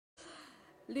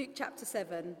Luke chapter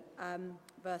 7,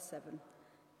 verse 7.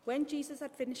 When Jesus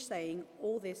had finished saying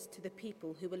all this to the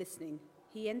people who were listening,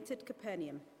 he entered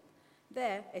Capernaum.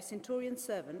 There, a centurion's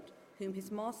servant, whom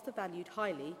his master valued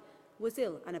highly, was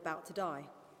ill and about to die.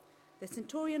 The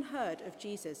centurion heard of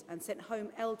Jesus and sent home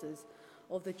elders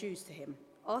of the Jews to him,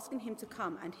 asking him to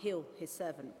come and heal his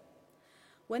servant.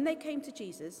 When they came to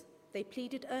Jesus, they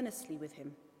pleaded earnestly with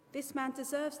him. "This man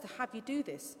deserves to have you do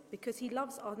this, because he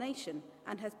loves our nation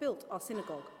and has built our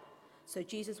synagogue." So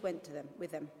Jesus went to them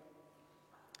with them.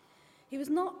 He was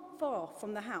not far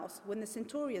from the house when the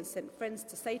centurion sent friends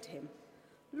to say to him,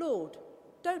 "Lord,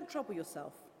 don't trouble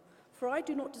yourself, for I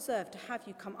do not deserve to have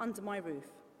you come under my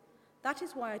roof. That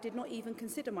is why I did not even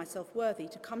consider myself worthy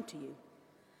to come to you.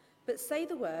 But say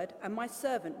the word, and my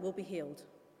servant will be healed.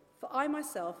 For I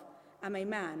myself am a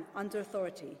man under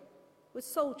authority, with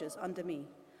soldiers under me.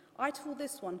 I tell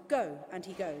this one, 'Go,' and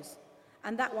he goes,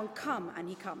 and that one, 'Come,' and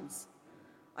he comes.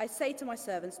 I say to my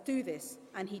servants, 'Do this,'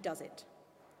 and he does it."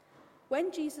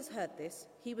 When Jesus heard this,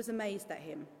 he was amazed at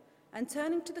him, and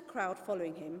turning to the crowd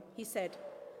following him, he said,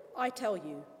 "I tell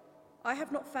you, I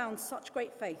have not found such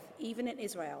great faith even in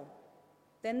Israel."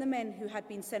 Then the men who had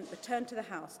been sent returned to the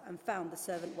house and found the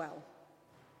servant well.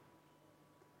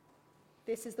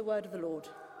 This is the word of the Lord.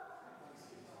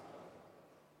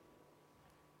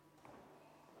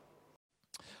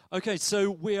 Okay, so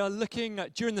we are looking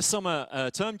at, during the summer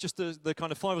term, just the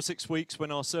kind of 5 or 6 weeks when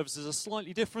our services are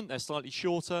slightly different, they're slightly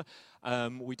shorter.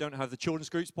 We don't have the children's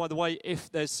groups. By the way,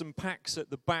 if there's some packs at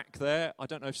the back there, I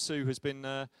don't know if Sue has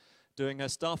been doing her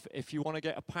stuff. If you want to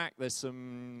get a pack, there's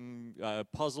some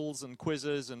puzzles and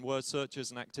quizzes and word searches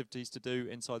and activities to do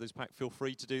inside this pack. Feel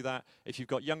free to do that. If you've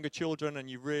got younger children and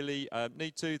you really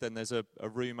need to, then there's a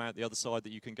room out the other side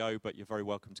that you can go, but you're very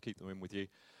welcome to keep them in with you.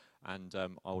 And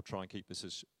I'll try and keep this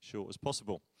as short as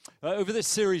possible. Over this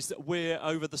series that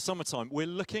over the summertime, we're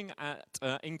looking at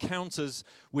encounters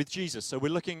with Jesus. So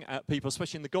we're looking at people,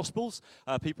 especially in the Gospels,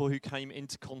 people who came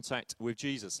into contact with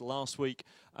Jesus. Last week,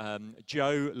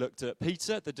 Joe looked at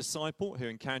Peter, the disciple, who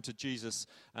encountered Jesus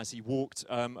as he walked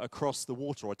across the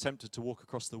water, or attempted to walk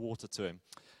across the water to him.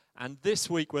 And this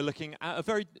week, we're looking at a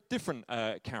very different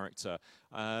character.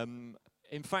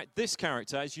 In fact, this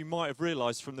character, as you might have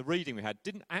realized from the reading we had,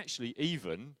 didn't actually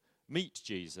even meet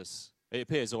Jesus, it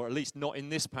appears, or at least not in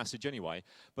this passage anyway.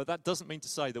 But that doesn't mean to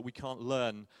say that we can't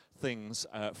learn things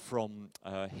from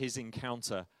his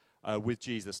encounter with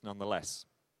Jesus nonetheless.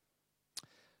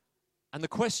 And the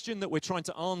question that we're trying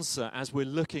to answer as we're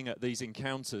looking at these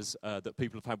encounters that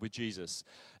people have had with Jesus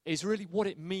is really what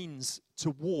it means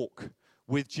to walk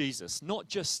with Jesus. Not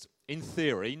just in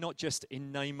theory, not just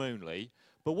in name only,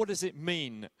 but what does it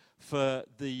mean for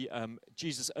the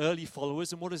Jesus' early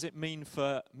followers, and what does it mean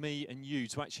for me and you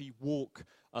to actually walk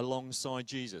alongside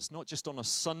Jesus? Not just on a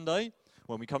Sunday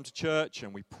when we come to church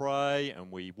and we pray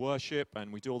and we worship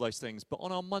and we do all those things, but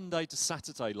on our Monday to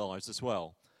Saturday lives as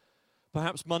well.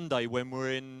 Perhaps Monday when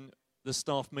we're in the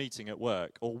staff meeting at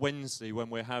work, or Wednesday when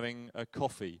we're having a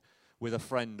coffee with a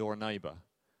friend or a neighbour,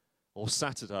 or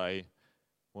Saturday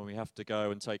when we have to go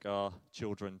and take our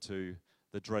children to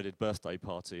the dreaded birthday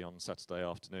party on Saturday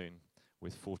afternoon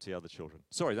with 40 other children.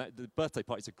 Sorry, the birthday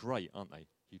parties are great, aren't they?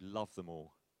 You love them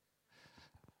all.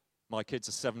 My kids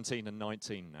are 17 and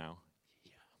 19 now.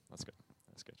 Yeah, that's good.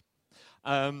 That's good.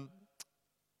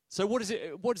 So what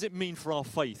does it mean for our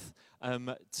faith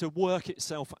to work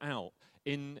itself out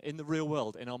in the real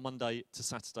world, in our Monday to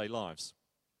Saturday lives?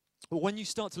 Well, when you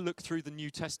start to look through the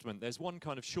New Testament, there's one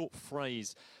kind of short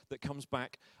phrase that comes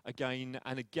back again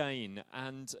and again,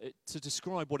 and to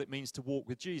describe what it means to walk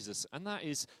with Jesus, and that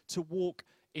is to walk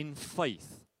in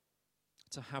faith,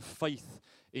 to have faith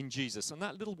in Jesus. And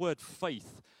that little word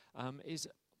faith is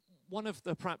one of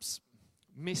the perhaps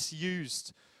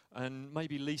misused and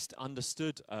maybe least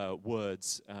understood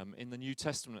words in the New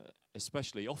Testament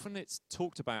especially. Often it's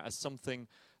talked about as something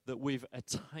that we've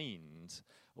attained,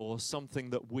 or something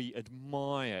that we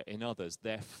admire in others,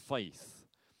 their faith.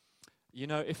 You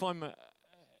know, if I'm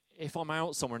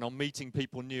out somewhere and I'm meeting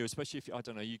people new, especially if, I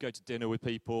don't know, you go to dinner with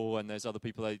people and there's other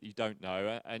people that you don't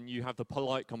know, and you have the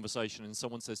polite conversation and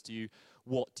someone says to you,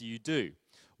 "What do you do?"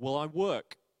 Well, I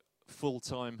work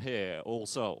full-time here, All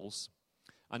Souls,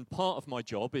 and part of my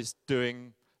job is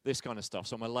doing this kind of stuff.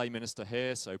 So I'm a lay minister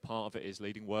here, so part of it is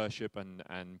leading worship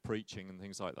and preaching and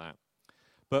things like that.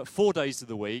 But 4 days of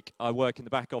the week, I work in the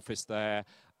back office there,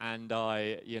 and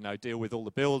I, deal with all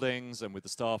the buildings and with the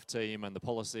staff team and the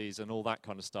policies and all that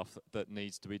kind of stuff that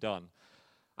needs to be done.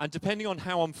 And depending on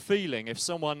how I'm feeling, if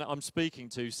someone I'm speaking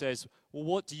to says, "Well,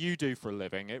 what do you do for a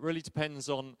living?" It really depends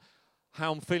on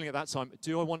how I'm feeling at that time.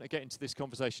 Do I want to get into this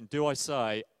conversation? Do I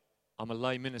say, I'm a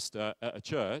lay minister at a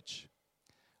church?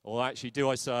 Or actually, do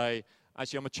I say,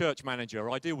 actually, I'm a church manager,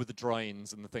 I deal with the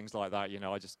drains and the things like that,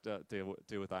 I just deal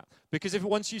with that. Because if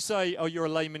once you say, oh, you're a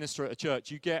lay minister at a church,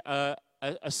 you get a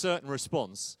certain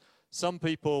response. Some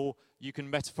people, you can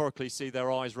metaphorically see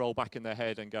their eyes roll back in their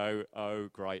head and go, oh,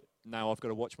 great, now I've got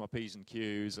to watch my P's and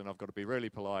Q's and I've got to be really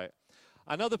polite.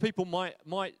 And other people might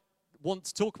want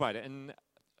to talk about it. And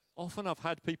often I've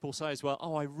had people say as well,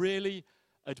 oh, I really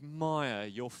admire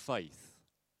your faith.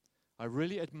 I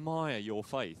really admire your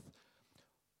faith.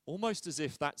 Almost as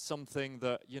if that's something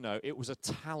that, it was a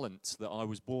talent that I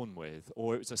was born with,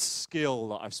 or it was a skill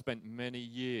that I've spent many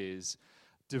years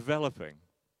developing.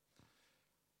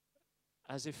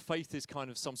 As if faith is kind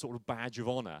of some sort of badge of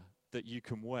honor that you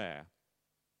can wear.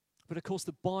 But of course,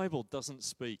 the Bible doesn't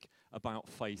speak about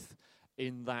faith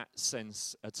in that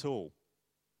sense at all.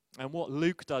 And what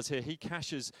Luke does here, he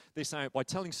cashes this out by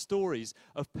telling stories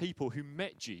of people who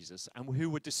met Jesus and who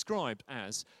were described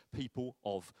as people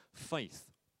of faith.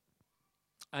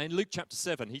 And in Luke chapter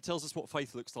 7, he tells us what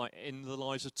faith looks like in the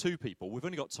lives of two people. We've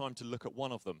only got time to look at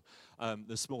one of them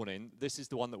this morning. This is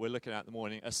the one that we're looking at the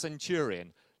morning, a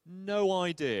centurion. No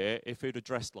idea if he'd have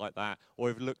dressed like that or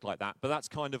if it looked like that, but that's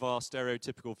kind of our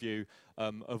stereotypical view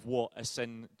of what a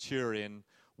centurion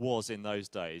was in those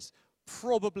days.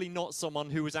 Probably not someone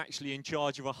who was actually in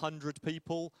charge of 100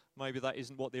 people. Maybe that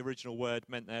isn't what the original word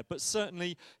meant there. But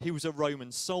certainly he was a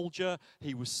Roman soldier.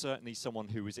 He was certainly someone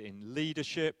who was in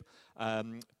leadership.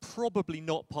 Probably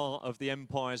not part of the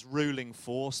empire's ruling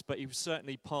force, but he was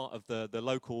certainly part of the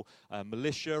local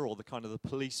militia or the kind of the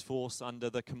police force under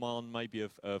the command maybe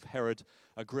of Herod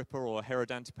Agrippa or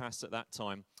Herod Antipas at that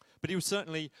time. But he was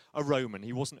certainly a Roman.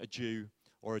 He wasn't a Jew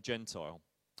or a Gentile.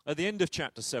 At the end of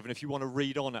chapter 7, if you want to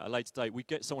read on at a later date, we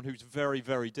get someone who's very,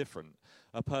 very different.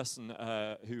 A person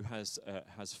who has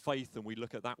faith, and we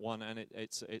look at that one, and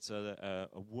it's a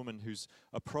woman who's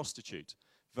a prostitute,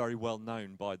 very well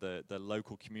known by the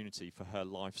local community for her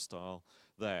lifestyle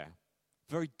there.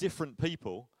 Very different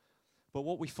people, but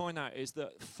what we find out is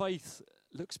that faith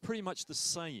looks pretty much the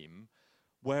same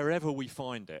wherever we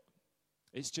find it.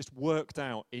 It's just worked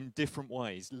out in different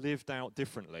ways, lived out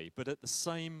differently, but at the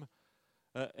same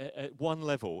at one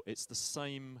level, it's the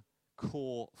same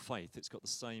core faith. It's got the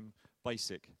same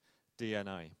basic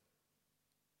DNA.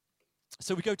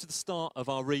 So we go to the start of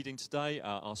our reading today,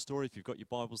 our story. If you've got your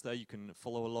Bibles there, you can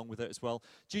follow along with it as well.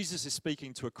 Jesus is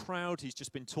speaking to a crowd. He's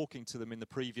just been talking to them in the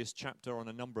previous chapter on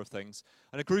a number of things.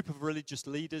 And a group of religious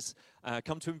leaders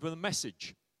come to him with a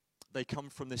message. They come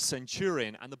from this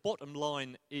centurion, and the bottom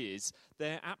line is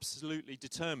they're absolutely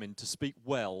determined to speak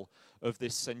well of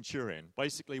this centurion.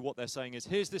 Basically what they're saying is,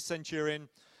 here's this centurion,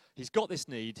 he's got this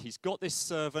need, he's got this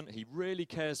servant, he really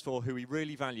cares for who he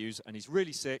really values, and he's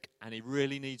really sick, and he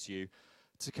really needs you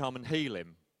to come and heal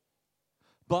him.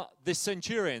 But this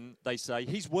centurion, they say,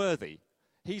 he's worthy.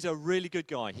 He's a really good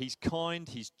guy. He's kind,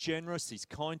 he's generous, he's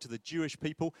kind to the Jewish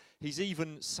people. He's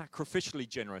even sacrificially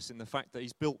generous in the fact that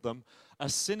he's built them a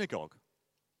synagogue.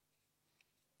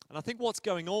 And I think what's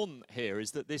going on here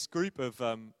is that this group of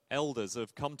elders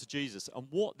have come to Jesus, and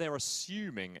what they're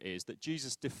assuming is that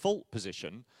Jesus' default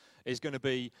position is going to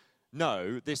be,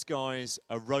 no, this guy's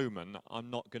a Roman,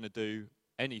 I'm not going to do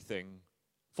anything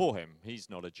for him. He's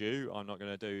not a Jew. I'm not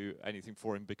going to do anything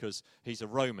for him because he's a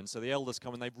Roman. So the elders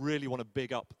come and they really want to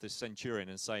big up this centurion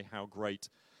and say how great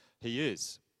he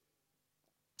is.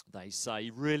 They say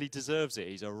he really deserves it.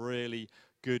 He's a really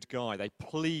good guy. They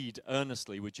plead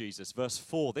earnestly with Jesus. Verse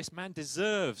 4, this man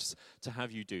deserves to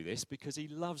have you do this because he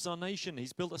loves our nation.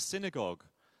 He's built a synagogue.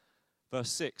 Verse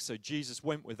 6, so Jesus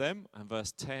went with them. And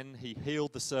verse 10, he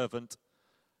healed the servant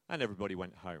and everybody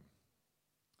went home.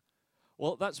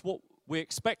 Well, that's what we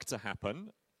expect to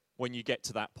happen when you get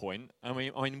to that point. I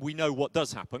mean, we know what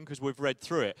does happen because we've read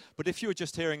through it. But if you were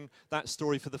just hearing that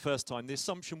story for the first time, the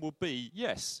assumption would be,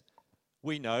 yes,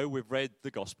 we know, we've read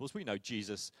the Gospels, we know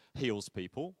Jesus heals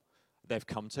people. They've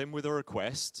come to him with a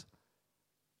request.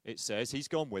 It says he's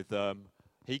gone with them.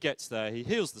 He gets there, he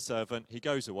heals the servant, he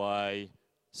goes away,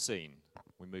 scene.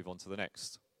 We move on to the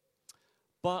next.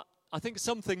 But I think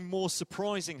something more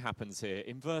surprising happens here.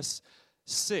 In verse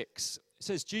 6, it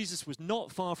says, Jesus was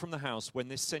not far from the house when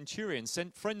this centurion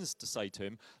sent friends to say to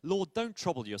him, Lord, don't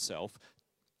trouble yourself.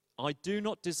 I do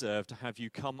not deserve to have you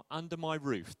come under my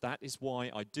roof. That is why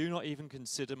I do not even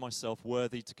consider myself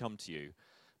worthy to come to you.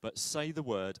 But say the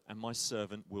word, and my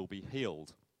servant will be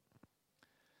healed.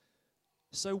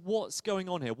 So what's going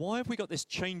on here? Why have we got this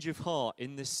change of heart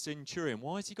in this centurion?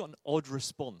 Why has he got an odd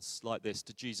response like this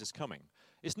to Jesus coming?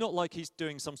 It's not like he's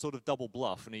doing some sort of double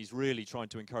bluff and he's really trying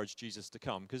to encourage Jesus to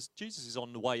come, because Jesus is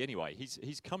on the way anyway.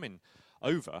 He's coming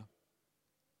over.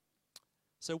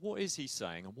 So what is he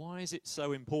saying, and why is it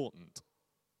so important?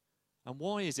 And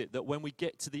why is it that when we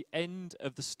get to the end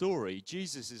of the story,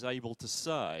 Jesus is able to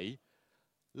say,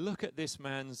 look at this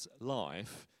man's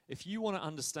life. If you want to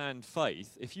understand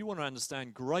faith, if you want to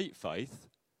understand great faith,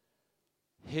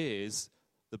 here's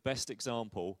the best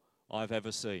example I've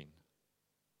ever seen.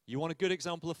 You want a good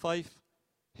example of faith?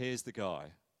 Here's the guy.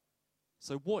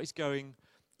 So what is going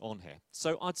on here?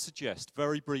 So I'd suggest,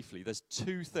 very briefly, there's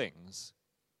two things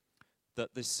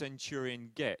that this centurion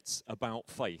gets about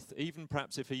faith, even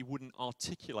perhaps if he wouldn't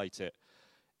articulate it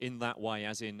in that way,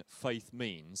 as in faith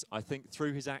means. I think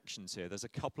through his actions here, there's a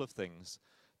couple of things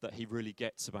that he really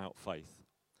gets about faith.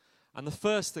 And the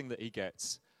first thing that he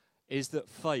gets is that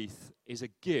faith is a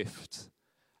gift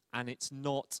and it's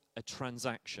not a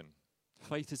transaction.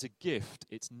 Faith is a gift,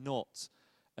 it's not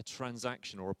a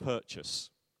transaction or a purchase.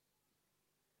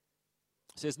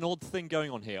 So there's an odd thing going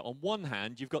on here. On one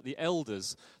hand, you've got the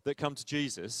elders that come to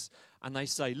Jesus and they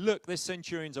say, look, this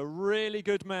centurion's a really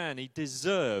good man. He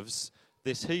deserves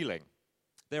this healing.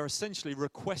 They're essentially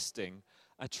requesting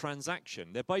a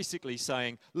transaction. They're basically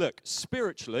saying, look,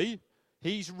 spiritually,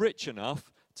 he's rich enough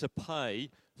to pay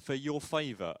for your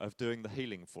favor of doing the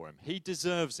healing for him. He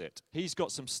deserves it. He's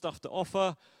got some stuff to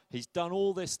offer. He's done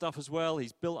all this stuff as well.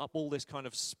 He's built up all this kind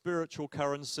of spiritual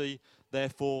currency.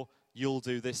 Therefore, you'll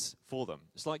do this for them.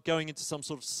 It's like going into some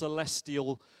sort of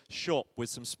celestial shop with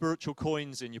some spiritual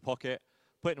coins in your pocket,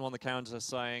 putting them on the counter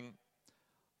saying,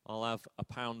 I'll have a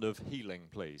pound of healing,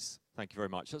 please. Thank you very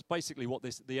much. That's basically what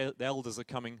the elders are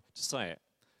coming to say it.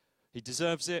 He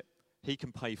deserves it. He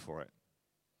can pay for it.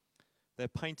 They're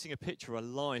painting a picture of a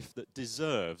life that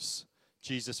deserves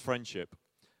Jesus' friendship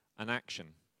and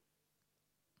action.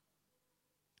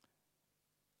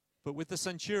 But with the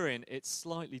centurion, it's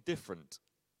slightly different.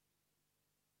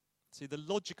 See, the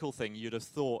logical thing you'd have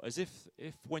thought, as if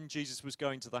when Jesus was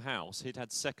going to the house, he'd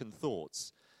had second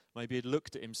thoughts. Maybe he'd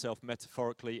looked at himself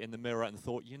metaphorically in the mirror and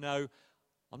thought, you know,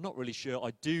 I'm not really sure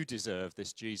I do deserve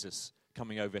this Jesus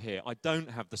coming over here. I don't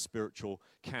have the spiritual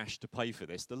cash to pay for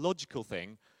this. The logical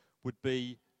thing would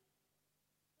be,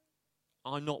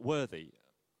 I'm not worthy.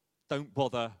 Don't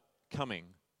bother coming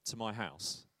to my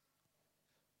house.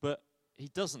 But he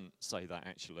doesn't say that,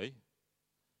 actually.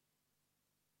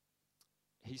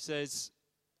 He says,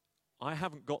 I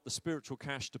haven't got the spiritual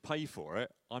cash to pay for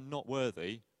it. I'm not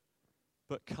worthy,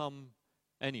 but come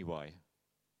anyway.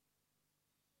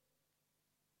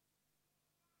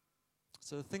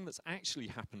 So the thing that's actually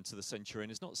happened to the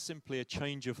centurion is not simply a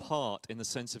change of heart in the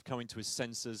sense of coming to his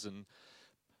senses and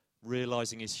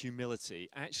realizing his humility.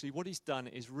 Actually, what he's done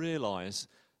is realize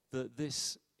that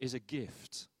this is a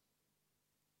gift.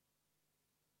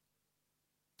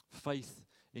 Faith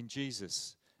in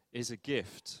Jesus is a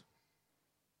gift.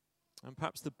 And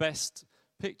perhaps the best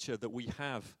picture that we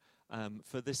have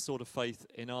for this sort of faith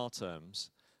in our terms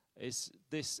is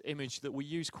this image that we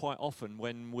use quite often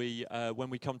when we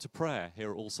come to prayer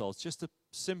here at All Souls. Just a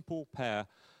simple pair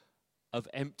of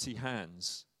empty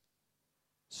hands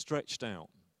stretched out.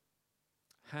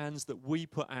 Hands that we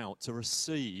put out to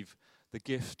receive the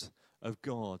gift of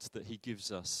God that he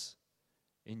gives us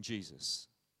in Jesus.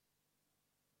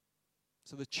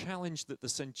 So the challenge that the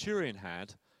centurion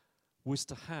had was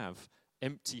to have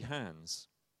empty hands.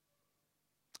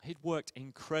 He'd worked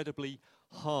incredibly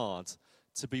hard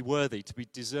to be worthy, to be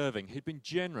deserving. He'd been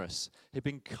generous. He'd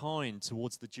been kind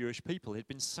towards the Jewish people. He'd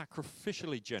been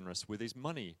sacrificially generous with his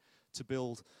money to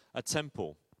build a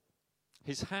temple.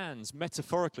 His hands,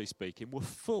 metaphorically speaking, were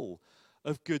full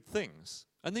of good things.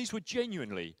 And these were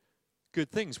genuinely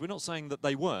good things. We're not saying that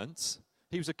they weren't.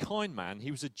 He was a kind man.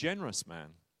 He was a generous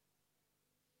man.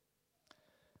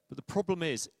 But the problem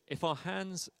is, if our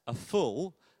hands are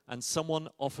full and someone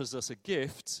offers us a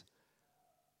gift,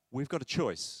 we've got a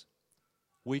choice.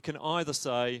 We can either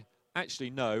say, actually,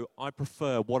 no, I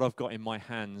prefer what I've got in my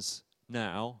hands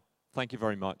now. Thank you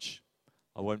very much.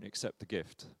 I won't accept the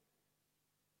gift.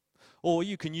 Or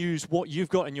you can use what you've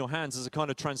got in your hands as a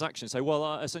kind of transaction. Say,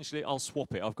 well, essentially, I'll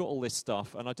swap it. I've got all this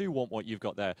stuff, and I do want what you've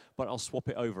got there, but I'll swap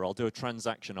it over. I'll do a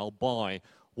transaction. I'll buy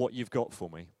what you've got for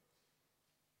me.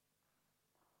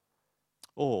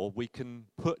 Or we can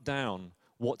put down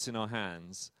what's in our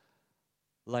hands,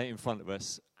 lay it in front of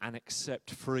us, and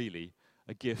accept freely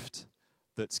a gift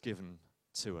that's given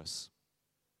to us.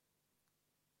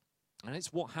 And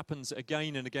it's what happens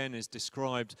again and again, is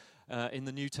described in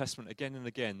the New Testament again and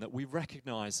again, that we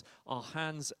recognize our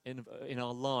hands in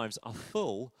our lives are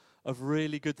full of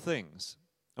really good things.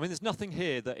 I mean, there's nothing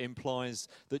here that implies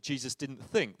that Jesus didn't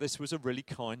think this was a really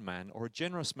kind man or a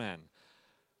generous man.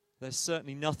 There's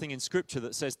certainly nothing in Scripture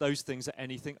that says those things are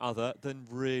anything other than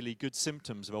really good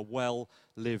symptoms of a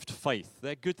well-lived faith.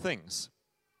 They're good things.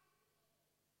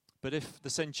 But if the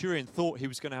centurion thought he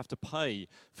was going to have to pay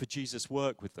for Jesus'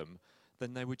 work with them,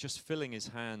 then they were just filling his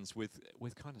hands with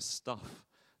kind of stuff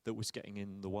that was getting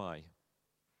in the way.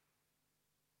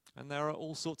 And there are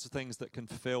all sorts of things that can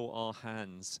fill our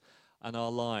hands and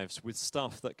our lives with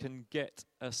stuff that can get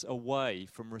us away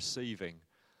from receiving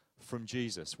from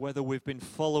Jesus. Whether we've been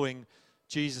following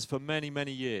Jesus for many,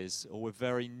 many years or we're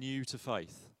very new to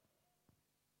faith,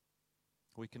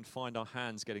 we can find our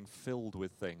hands getting filled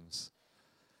with things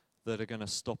that are going to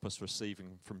stop us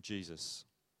receiving from Jesus.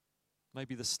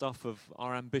 Maybe the stuff of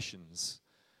our ambitions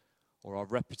or our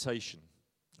reputation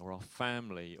or our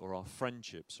family or our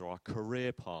friendships or our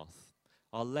career path,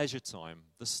 our leisure time,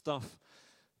 the stuff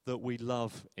that we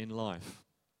love in life.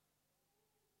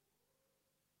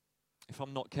 If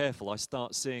I'm not careful, I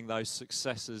start seeing those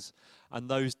successes and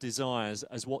those desires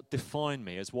as what define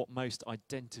me, as what most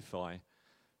identify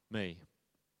me.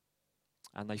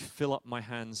 And they fill up my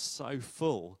hands so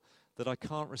full that I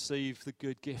can't receive the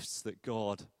good gifts that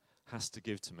God has to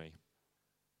give to me.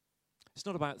 It's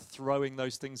not about throwing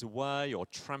those things away or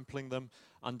trampling them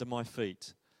under my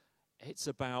feet. It's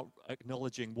about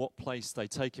acknowledging what place they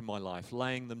take in my life,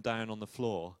 laying them down on the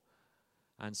floor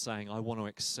and saying, I want to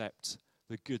accept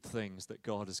the good things that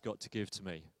God has got to give to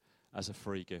me as a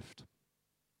free gift.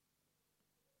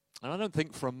 And I don't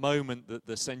think for a moment that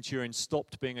the centurion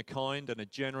stopped being a kind and a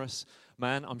generous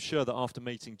man. I'm sure that after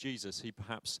meeting Jesus, he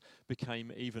perhaps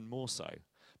became even more so.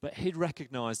 But he'd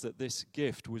recognized that this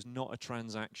gift was not a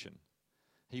transaction.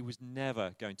 He was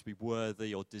never going to be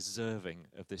worthy or deserving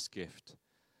of this gift.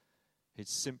 He'd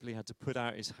simply had to put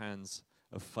out his hands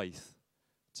of faith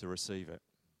to receive it.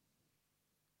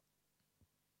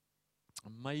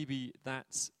 And maybe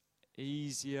that's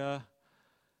easier,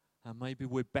 and maybe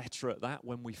we're better at that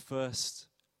when we first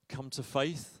come to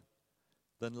faith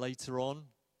than later on.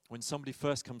 When somebody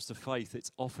first comes to faith,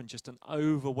 it's often just an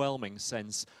overwhelming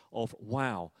sense of,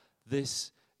 wow,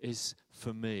 this is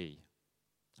for me.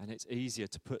 And it's easier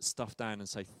to put stuff down and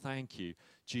say, thank you,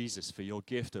 Jesus, for your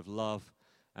gift of love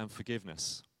and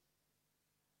forgiveness.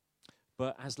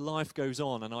 But as life goes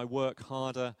on and I work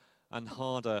harder and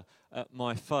harder at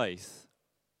my faith,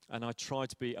 and I try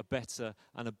to be a better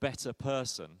and a better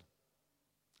person,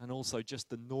 and also just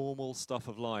the normal stuff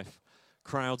of life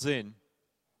crowds in,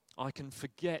 I can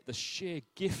forget the sheer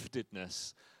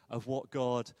giftedness of what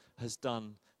God has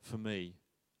done for me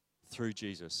through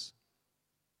Jesus.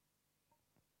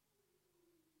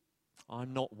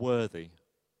 I'm not worthy,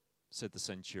 said the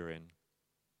centurion.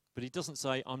 But he doesn't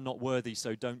say, I'm not worthy,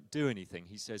 so don't do anything.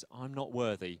 He says, I'm not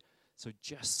worthy, so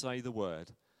just say the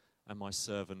word, and my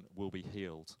servant will be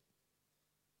healed.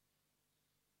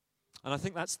 And I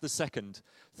think that's the second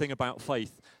thing about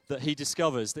faith that he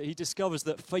discovers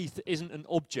that faith isn't an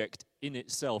object in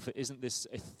itself. It isn't this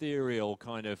ethereal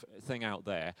kind of thing out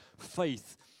there.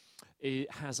 Faith, it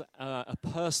has a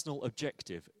personal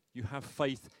objective. You have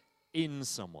faith in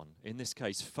someone, in this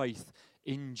case, faith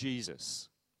in Jesus.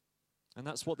 And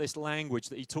that's what this language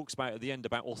that he talks about at the end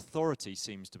about authority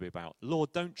seems to be about.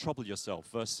 Lord, don't trouble yourself,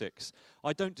 verse 6.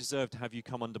 I don't deserve to have you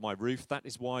come under my roof. That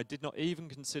is why I did not even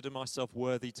consider myself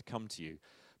worthy to come to you.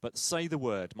 But say the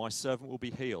word, my servant will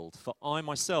be healed. For I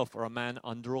myself are a man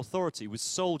under authority, with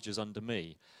soldiers under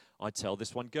me. I tell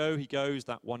this one, go, he goes,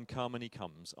 that one come, and he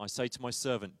comes. I say to my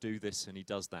servant, do this, and he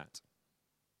does that.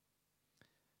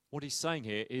 What he's saying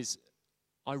here is,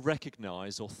 I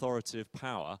recognize authoritative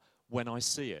power when I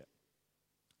see it.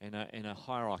 In a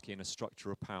hierarchy, in a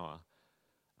structure of power.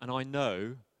 And I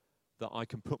know that I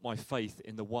can put my faith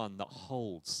in the one that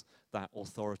holds that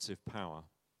authoritative power.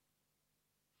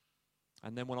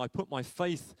 And then when I put my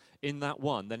faith in that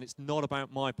one, then it's not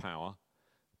about my power,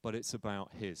 but it's about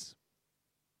his.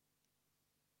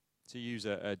 To use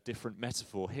a different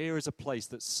metaphor, here is a place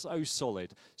that's so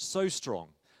solid, so strong,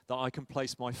 that I can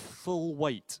place my full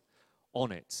weight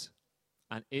on it.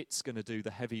 And it's going to do the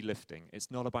heavy lifting.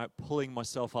 It's not about pulling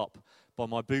myself up by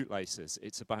my bootlaces.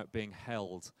 It's about being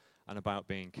held and about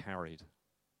being carried.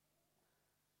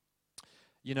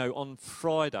 You know, on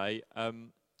Friday,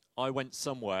 I went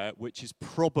somewhere which is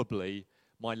probably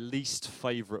my least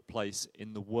favorite place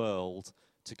in the world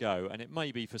to go. And it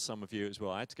may be for some of you as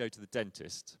well. I had to go to the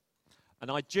dentist.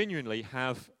 And I genuinely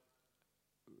have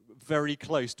very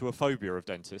close to a phobia of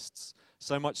dentists.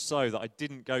 So much so that I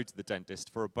didn't go to the dentist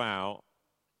for about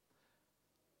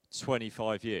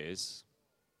 25 years.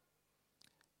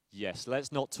 Yes,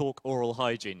 let's not talk oral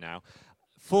hygiene now.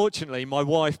 Fortunately, my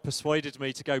wife persuaded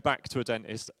me to go back to a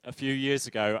dentist a few years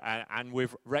ago, and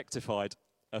we've rectified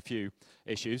a few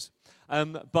issues.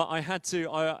 But I had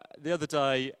to, the other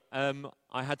day,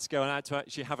 I had to go and I had to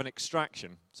actually have an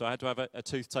extraction. So I had to have a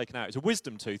tooth taken out. It's a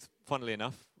wisdom tooth, funnily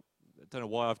enough. I don't know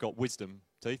why I've got wisdom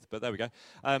teeth, but there we go.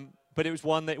 But it was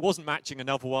one that wasn't matching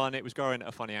another one. It was growing at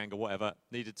a funny angle, whatever,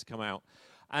 needed to come out.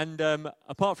 And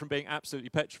apart from being absolutely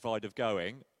petrified of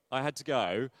going, I had to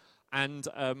go and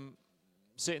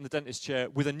sit in the dentist chair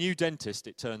with a new dentist,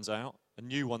 it turns out, a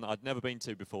new one that I'd never been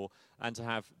to before, and to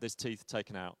have this teeth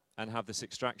taken out and have this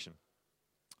extraction.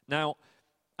 Now,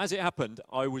 as it happened,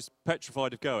 I was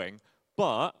petrified of going,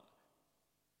 but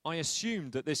I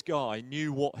assumed that this guy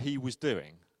knew what he was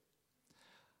doing.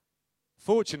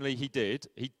 Fortunately, he did.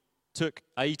 He took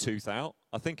a tooth out.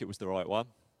 I think it was the right one.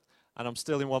 And I'm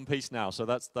still in one piece now, so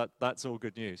that's all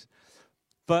good news.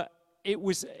 But it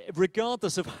was,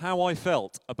 regardless of how I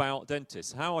felt about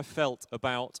dentists, how I felt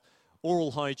about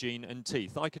oral hygiene and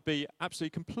teeth, I could be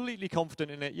absolutely completely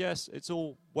confident in it. Yes, it's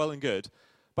all well and good.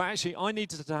 But actually, I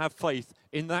needed to have faith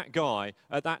in that guy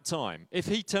at that time. If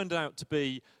he turned out to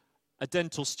be a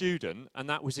dental student, and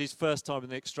that was his first time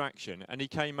in the extraction, and he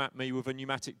came at me with a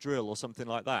pneumatic drill or something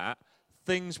like that,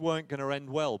 things weren't going to end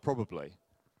well, probably.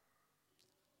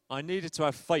 I needed to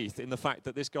have faith in the fact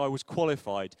that this guy was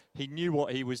qualified, he knew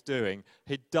what he was doing,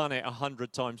 he'd done it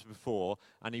 100 times before,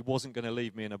 and he wasn't going to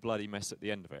leave me in a bloody mess at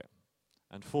the end of it.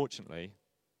 And fortunately,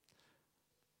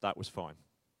 that was fine.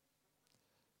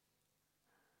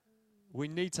 We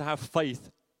need to have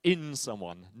faith in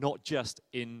someone, not just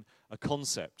in a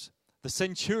concept. The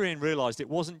centurion realized it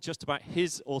wasn't just about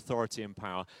his authority and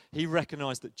power. He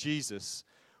recognized that Jesus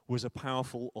was a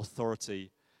powerful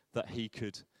authority that he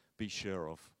could be sure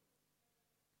of.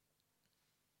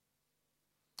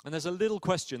 And there's a little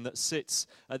question that sits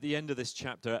at the end of this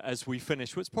chapter as we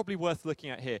finish, which is probably worth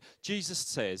looking at here. Jesus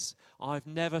says, I've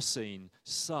never seen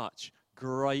such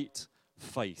great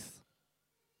faith.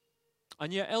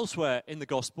 And yet elsewhere in the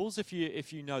Gospels, if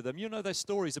you know them, you'll know there's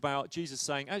stories about Jesus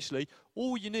saying, actually,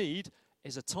 all you need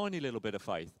is a tiny little bit of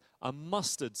faith, a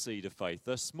mustard seed of faith,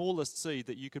 the smallest seed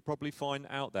that you could probably find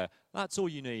out there. That's all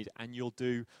you need, and you'll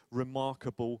do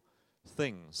remarkable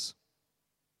things.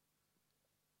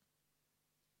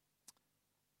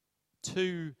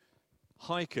 2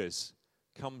 hikers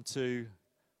come to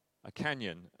a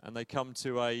canyon, and they come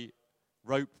to a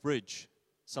rope bridge,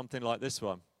 something like this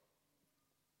one.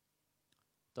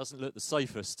 Doesn't look the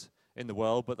safest in the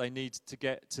world, but they need to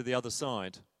get to the other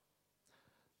side.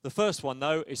 The first one,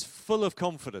 though, is full of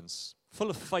confidence,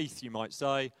 full of faith, you might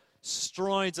say,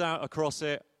 strides out across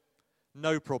it,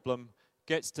 no problem,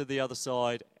 gets to the other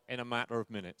side in a matter of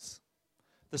minutes.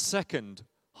 The second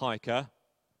hiker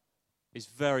is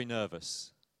very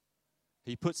nervous.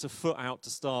 He puts a foot out to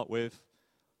start with,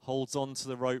 holds on to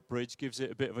the rope bridge, gives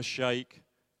it a bit of a shake,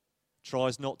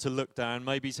 tries not to look down.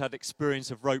 Maybe he's had experience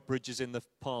of rope bridges in the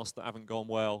past that haven't gone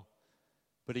well.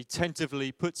 But he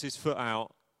tentatively puts his foot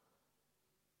out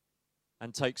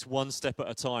and takes one step at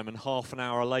a time. And half an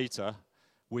hour later,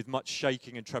 with much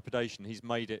shaking and trepidation, he's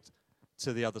made it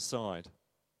to the other side.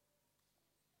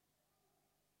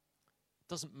 It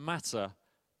doesn't matter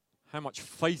how much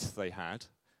faith they had.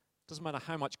 It doesn't matter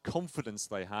how much confidence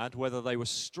they had, whether they were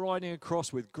striding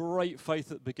across with great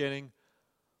faith at the beginning,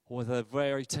 or whether they're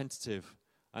very tentative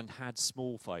and had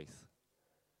small faith.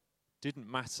 Didn't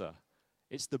matter.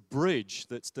 It's the bridge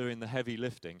that's doing the heavy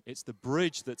lifting. It's the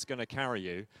bridge that's going to carry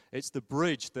you. It's the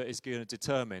bridge that is going to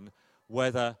determine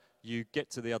whether you get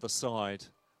to the other side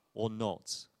or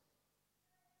not.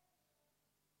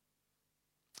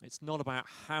 It's not about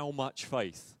how much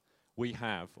faith we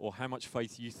have or how much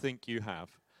faith you think you have.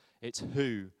 It's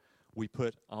who we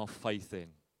put our faith in.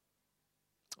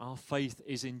 Our faith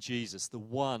is in Jesus, the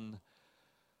one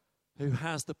who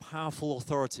has the powerful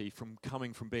authority from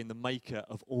coming from being the maker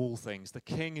of all things, the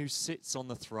King who sits on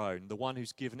the throne, the one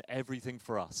who's given everything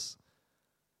for us.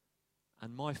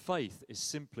 And my faith is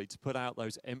simply to put out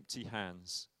those empty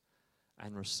hands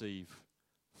and receive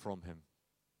from him.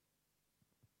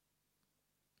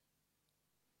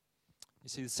 You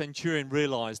see, the centurion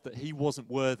realized that he wasn't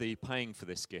worthy paying for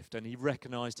this gift, and he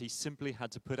recognized he simply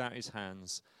had to put out his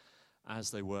hands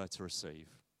as they were to receive.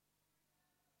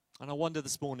 And I wonder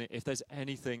this morning if there's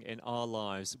anything in our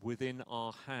lives within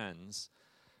our hands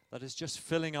that is just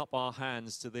filling up our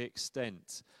hands to the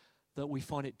extent that we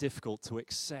find it difficult to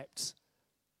accept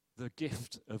the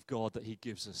gift of God that he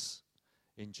gives us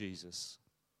in Jesus.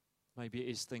 Maybe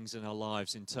it is things in our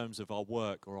lives in terms of our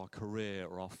work or our career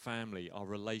or our family, our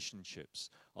relationships,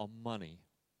 our money.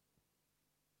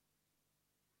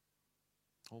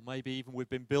 Or maybe even we've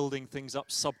been building things up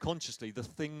subconsciously, the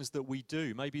things that we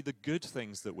do, maybe the good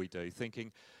things that we do,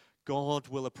 thinking, God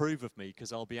will approve of me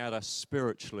because I'll be able to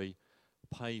spiritually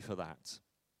pay for that.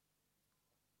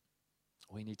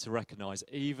 We need to recognize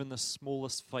even the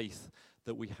smallest faith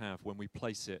that we have when we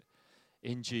place it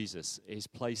in Jesus is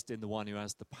placed in the one who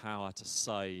has the power to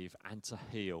save and to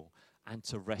heal and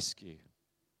to rescue.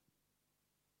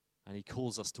 And he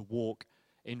calls us to walk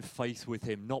in faith with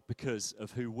him, not because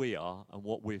of who we are and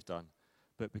what we've done,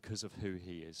 but because of who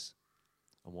he is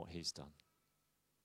and what he's done.